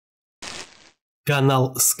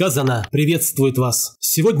Канал «СКАЗАНО» приветствует вас.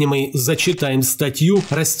 Сегодня мы зачитаем статью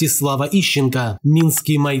Ростислава Ищенко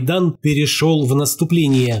 «Минский Майдан перешел в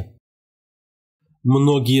наступление».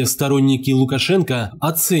 Многие сторонники Лукашенко,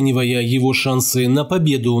 оценивая его шансы на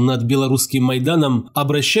победу над белорусским Майданом,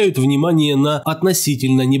 обращают внимание на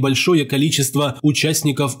относительно небольшое количество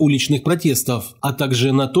участников уличных протестов, а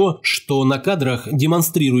также на то, что на кадрах,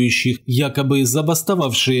 демонстрирующих якобы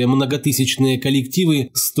забастовавшие многотысячные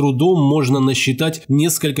коллективы, с трудом можно насчитать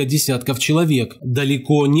несколько десятков человек.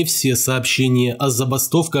 Далеко не все сообщения о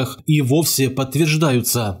забастовках и вовсе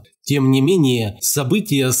подтверждаются. Тем не менее,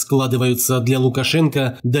 события складываются для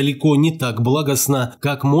Лукашенко далеко не так благостно,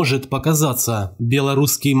 как может показаться.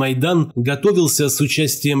 Белорусский Майдан готовился с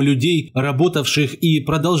участием людей, работавших и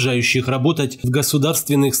продолжающих работать в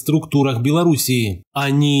государственных структурах Белоруссии.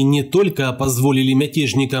 Они не только позволили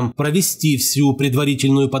мятежникам провести всю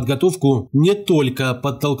предварительную подготовку, не только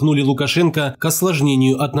подтолкнули Лукашенко к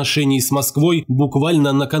осложнению отношений с Москвой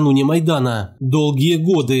буквально накануне Майдана. Долгие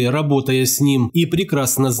годы, работая с ним и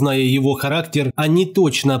прекрасно зная его характер, они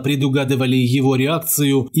точно предугадывали его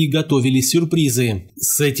реакцию и готовили сюрпризы.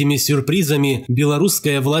 С этими сюрпризами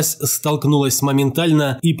белорусская власть столкнулась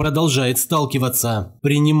моментально и продолжает сталкиваться.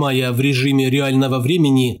 Принимая в режиме реального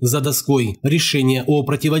времени за доской решение о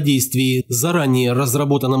противодействии заранее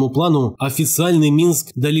разработанному плану, официальный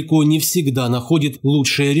Минск далеко не всегда находит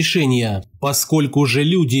лучшее решение. Поскольку же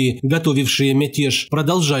люди, готовившие мятеж,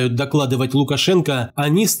 продолжают докладывать Лукашенко,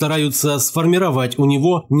 они стараются сформировать у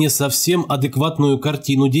него не совсем адекватную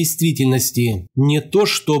картину действительности. Не то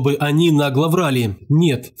чтобы они нагло врали,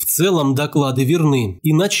 нет, в целом доклады верны,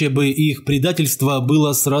 иначе бы их предательство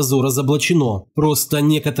было сразу разоблачено. Просто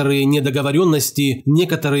некоторые недоговоренности,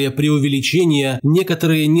 некоторые преувеличения,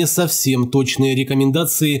 некоторые не совсем точные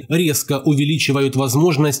рекомендации резко увеличивают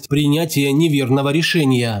возможность принятия неверного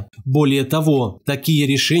решения. Более того, такие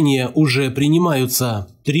решения уже принимаются.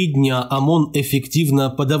 3 дня ОМОН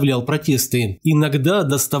эффективно подавлял протесты. Иногда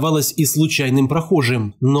доставалось и случайным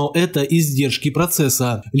прохожим, но это издержки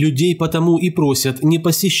процесса. Людей потому и просят не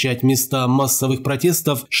посещать места массовых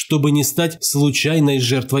протестов, чтобы не стать случайной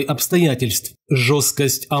жертвой обстоятельств.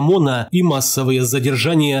 Жесткость ОМОНа и массовые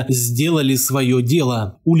задержания сделали свое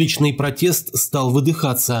дело. Уличный протест стал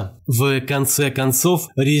выдыхаться. В конце концов,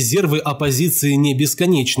 резервы оппозиции не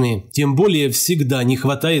бесконечны. Тем более всегда не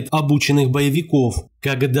хватает обученных боевиков.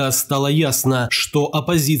 Когда стало ясно, что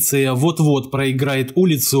оппозиция вот-вот проиграет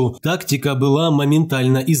улицу, тактика была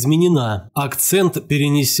моментально изменена. Акцент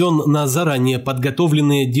перенесен на заранее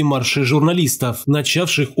подготовленные демарши журналистов,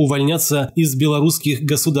 начавших увольняться из белорусских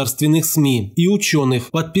государственных СМИ, и ученых,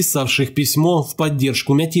 подписавших письмо в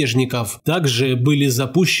поддержку мятежников. Также были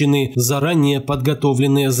запущены заранее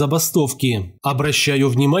подготовленные забастовки. Обращаю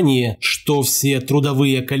внимание, что все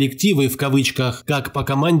трудовые коллективы в кавычках, как по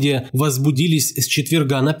команде, возбудились с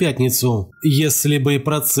четверга на пятницу. Если бы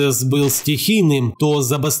процесс был стихийным, то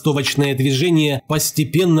забастовочное движение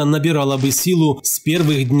постепенно набирало бы силу с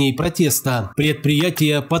первых дней протеста.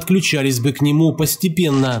 Предприятия подключались бы к нему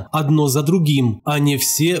постепенно, одно за другим, а не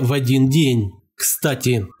все в один день.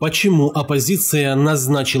 Кстати, почему оппозиция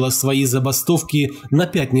назначила свои забастовки на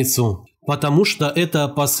пятницу? Потому что это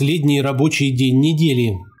последний рабочий день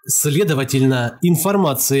недели. Следовательно,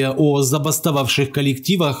 информация о забастовавших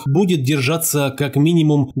коллективах будет держаться как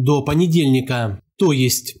минимум до понедельника. То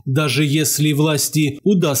есть, даже если власти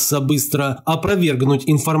удастся быстро опровергнуть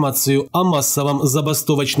информацию о массовом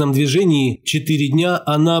забастовочном движении, 4 дня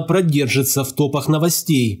она продержится в топах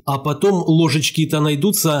новостей, а потом ложечки-то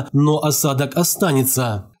найдутся, но осадок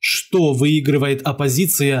останется. Что выигрывает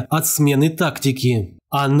оппозиция от смены тактики?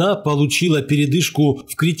 Она получила передышку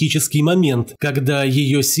в критический момент, когда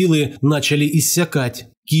ее силы начали иссякать.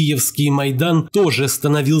 Киевский Майдан тоже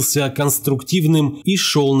становился конструктивным и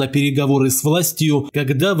шел на переговоры с властью,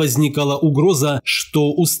 когда возникала угроза,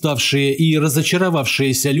 что уставшие и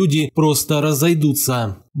разочаровавшиеся люди просто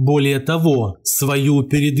разойдутся. Более того, свою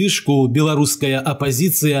передышку белорусская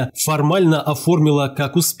оппозиция формально оформила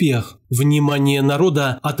как успех. Внимание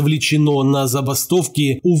народа отвлечено на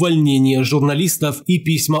забастовки, увольнение журналистов и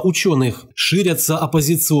письма ученых. Ширятся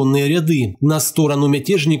оппозиционные ряды. На сторону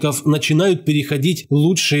мятежников начинают переходить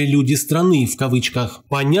лучшие люди страны в кавычках.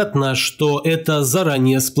 Понятно, что это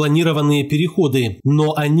заранее спланированные переходы,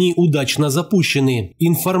 но они удачно запущены.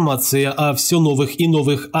 Информация о все новых и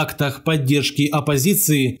новых актах поддержки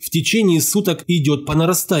оппозиции в течение суток идет по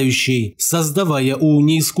нарастающей, создавая у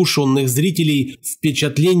неискушенных зрителей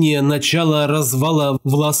впечатление начала развала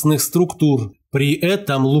властных структур. При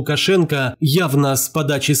этом Лукашенко явно с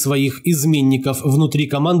подачи своих изменников внутри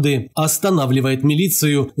команды останавливает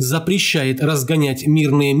милицию, запрещает разгонять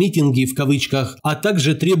 «мирные митинги» в кавычках, а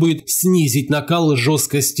также требует снизить накал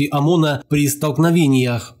жесткости ОМОНа при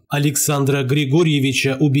столкновениях. Александра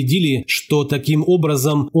Григорьевича убедили, что таким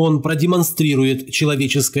образом он продемонстрирует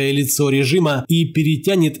человеческое лицо режима и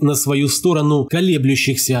перетянет на свою сторону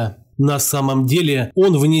колеблющихся. На самом деле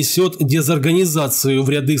он внесет дезорганизацию в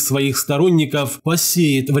ряды своих сторонников,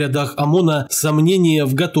 посеет в рядах ОМОНа сомнения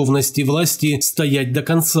в готовности власти стоять до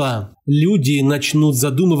конца. Люди начнут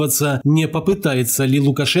задумываться, не попытается ли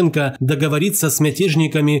Лукашенко договориться с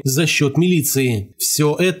мятежниками за счет милиции.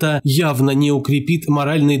 Все это явно не укрепит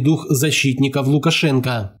моральный дух защитников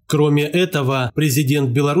Лукашенко. Кроме этого, президент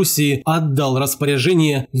Белоруссии отдал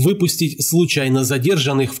распоряжение выпустить случайно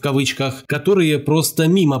задержанных в кавычках, которые просто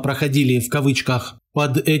мимо проходили в кавычках.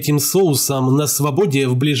 Под этим соусом на свободе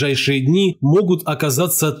в ближайшие дни могут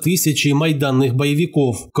оказаться тысячи майданных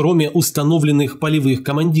боевиков, кроме установленных полевых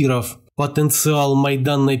командиров. Потенциал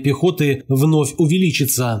майданной пехоты вновь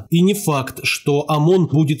увеличится, и не факт, что ОМОН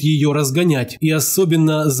будет ее разгонять и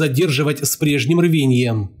особенно задерживать с прежним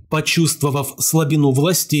рвением. Почувствовав слабину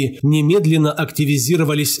власти, немедленно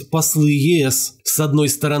активизировались послы ЕС, с одной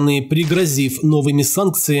стороны пригрозив новыми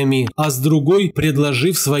санкциями, а с другой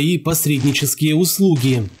предложив свои посреднические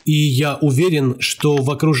услуги. И я уверен, что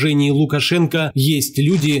в окружении Лукашенко есть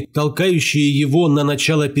люди, толкающие его на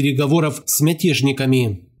начало переговоров с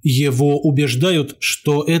мятежниками. Его убеждают,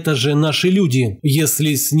 что это же наши люди.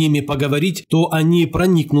 Если с ними поговорить, то они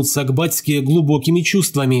проникнутся к батьке глубокими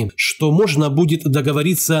чувствами, что можно будет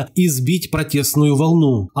договориться и сбить протестную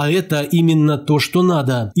волну. А это именно то, что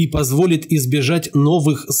надо, и позволит избежать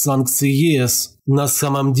новых санкций ЕС. На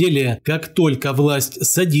самом деле, как только власть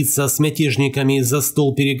садится с мятежниками за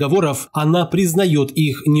стол переговоров, она признает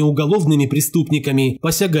их не уголовными преступниками,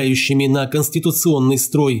 посягающими на конституционный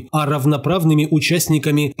строй, а равноправными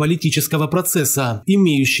участниками политического процесса,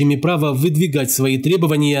 имеющими право выдвигать свои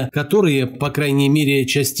требования, которые, по крайней мере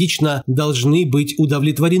частично, должны быть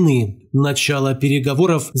удовлетворены. Начало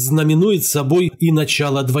переговоров знаменует собой и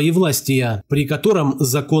начало двоевластия, при котором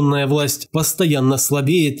законная власть постоянно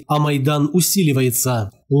слабеет, а Майдан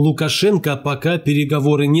усиливается. Лукашенко пока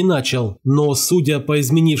переговоры не начал, но, судя по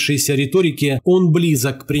изменившейся риторике, он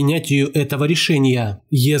близок к принятию этого решения.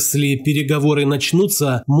 Если переговоры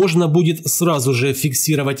начнутся, можно будет сразу же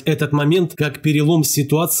фиксировать этот момент как перелом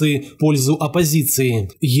ситуации в пользу оппозиции.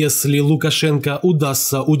 Если Лукашенко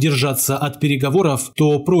удастся удержаться от переговоров,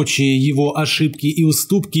 то прочие его ошибки и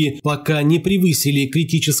уступки пока не превысили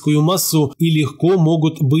критическую массу и легко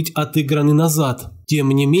могут быть отыграны назад. Тем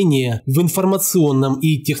не менее, в информационном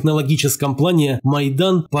и технологическом плане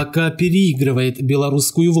Майдан пока переигрывает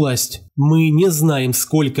белорусскую власть. Мы не знаем,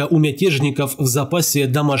 сколько у мятежников в запасе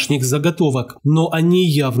домашних заготовок, но они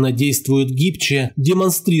явно действуют гибче,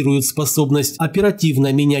 демонстрируют способность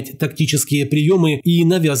оперативно менять тактические приемы и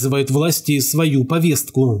навязывают власти свою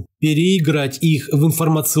повестку. Переиграть их в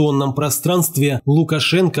информационном пространстве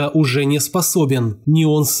Лукашенко уже не способен. Ни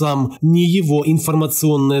он сам, ни его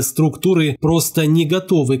информационные структуры просто не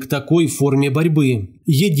готовы к такой форме борьбы.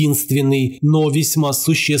 Единственный, но весьма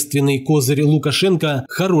существенный козырь Лукашенко –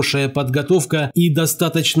 хорошая подготовка и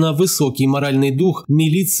достаточно высокий моральный дух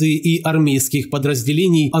милиции и армейских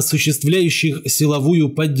подразделений, осуществляющих силовую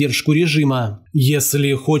поддержку режима.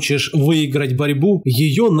 Если хочешь выиграть борьбу,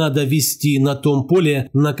 ее надо вести на том поле,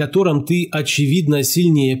 на котором ты очевидно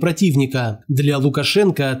сильнее противника. Для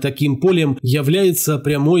Лукашенко таким полем является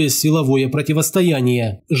прямое силовое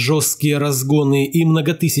противостояние. Жесткие разгоны и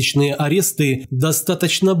многотысячные аресты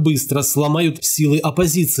достаточно быстро сломают силы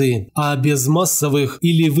оппозиции, а без массовых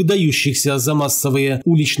или выдающихся за массовые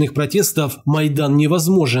уличных протестов Майдан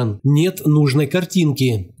невозможен, нет нужной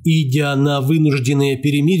картинки. Идя на вынужденные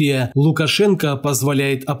перемирия, Лукашенко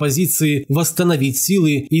позволяет оппозиции восстановить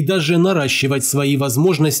силы и даже наращивать свои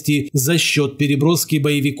возможности за счет переброски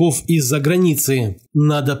боевиков из-за границы.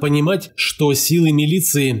 Надо понимать, что силы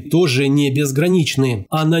милиции тоже не безграничны.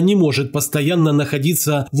 Она не может постоянно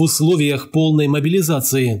находиться в условиях полной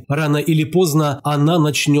мобилизации. Рано или поздно она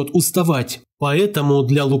начнет уставать. Поэтому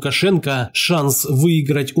для Лукашенко шанс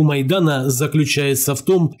выиграть у Майдана заключается в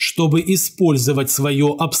том, чтобы использовать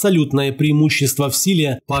свое абсолютное преимущество в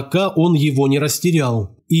силе, пока он его не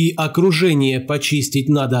растерял. И окружение почистить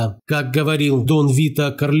надо. Как говорил Дон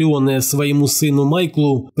Вито Корлеоне своему сыну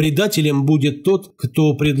Майклу, предателем будет тот,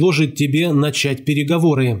 кто предложит тебе начать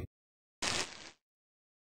переговоры.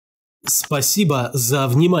 Спасибо за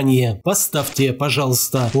внимание. Поставьте,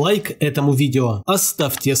 пожалуйста, лайк этому видео.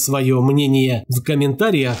 Оставьте свое мнение в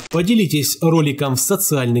комментариях, поделитесь роликом в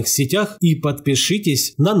социальных сетях и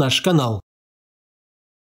подпишитесь на наш канал.